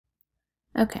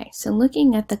Okay, so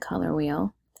looking at the color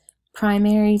wheel,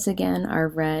 primaries again are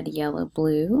red, yellow,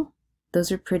 blue.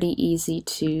 Those are pretty easy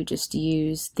to just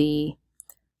use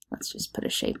let's just put a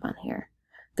shape on here.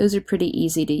 Those are pretty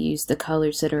easy to use the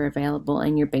colors that are available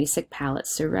in your basic palette.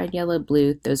 So red, yellow,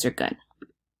 blue, those are good.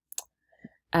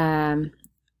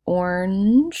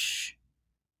 Orange,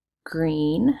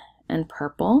 green, and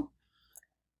purple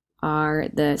are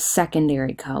the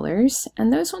secondary colors,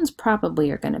 and those ones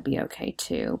probably are going to be okay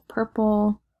too.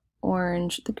 Purple,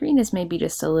 orange, the green is maybe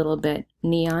just a little bit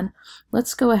neon.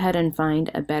 Let's go ahead and find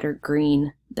a better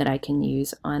green that I can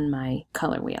use on my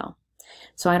color wheel.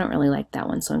 So I don't really like that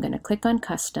one, so I'm going to click on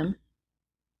custom,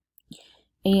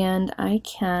 and I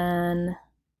can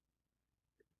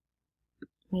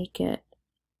make it,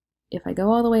 if I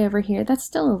go all the way over here, that's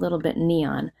still a little bit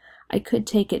neon. I could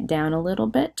take it down a little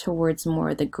bit towards more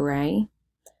of the gray.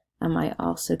 I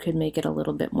also could make it a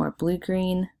little bit more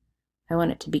blue-green. I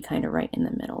want it to be kind of right in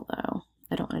the middle though.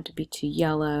 I don't want it to be too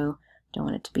yellow, don't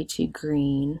want it to be too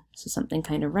green. So something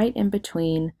kind of right in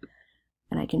between,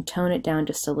 and I can tone it down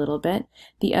just a little bit.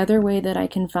 The other way that I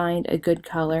can find a good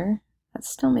color, that's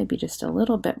still maybe just a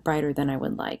little bit brighter than I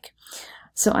would like.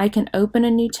 So I can open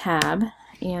a new tab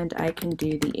and I can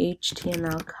do the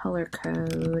HTML color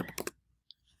code,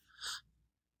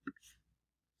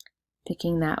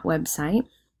 picking that website.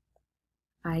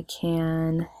 I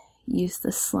can use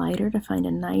the slider to find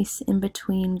a nice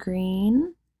in-between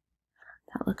green.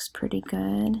 That looks pretty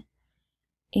good.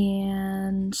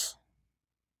 And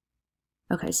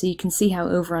okay, so you can see how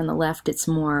over on the left it's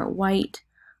more white,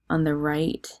 on the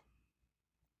right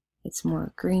it's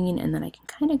more green, and then I can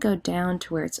kind of go down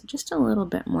to where it's just a little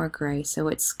bit more gray, so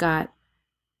it's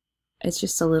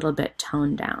just a little bit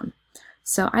toned down.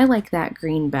 So I like that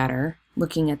green better,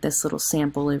 looking at this little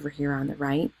sample over here on the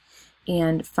right.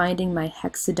 And finding my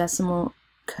hexadecimal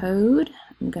code,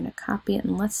 I'm going to copy it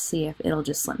and let's see if it'll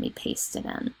just let me paste it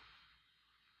in.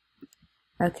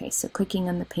 Okay, so clicking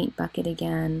on the paint bucket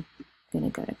again, I'm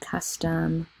going to go to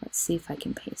custom. Let's see if I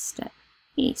can paste it.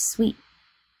 Hey, sweet.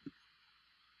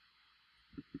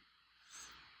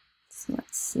 So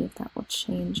let's see if that will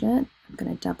change it. I'm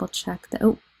going to double check that.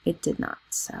 Oh, it did not.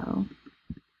 So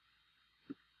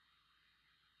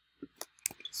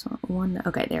just want one.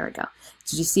 Okay, there we go.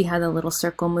 Did you see how the little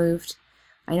circle moved?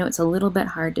 I know it's a little bit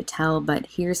hard to tell, but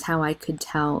here's how I could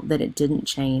tell that it didn't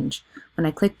change. When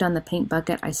I clicked on the paint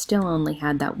bucket, I still only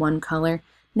had that one color.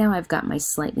 Now I've got my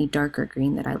slightly darker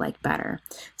green that I like better.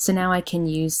 So now I can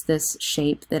use this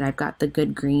shape that I've got the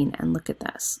good green, and look at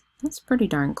this. That's pretty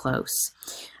darn close.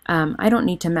 I don't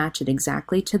need to match it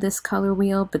exactly to this color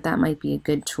wheel, but that might be a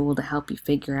good tool to help you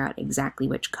figure out exactly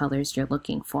which colors you're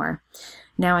looking for.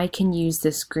 Now I can use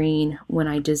this green when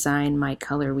I design my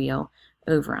color wheel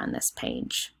over on this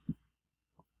page.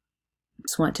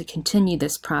 Just want to continue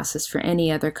this process for any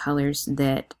other colors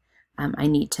that I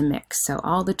need to mix. So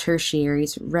all the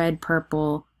tertiaries, red,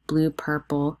 purple, blue,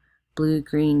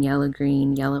 green,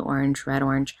 yellow, orange, red,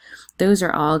 orange, those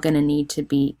are all going to need to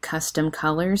be custom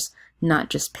colors,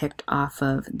 not just picked off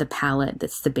of the palette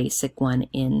that's the basic one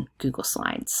in Google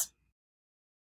Slides.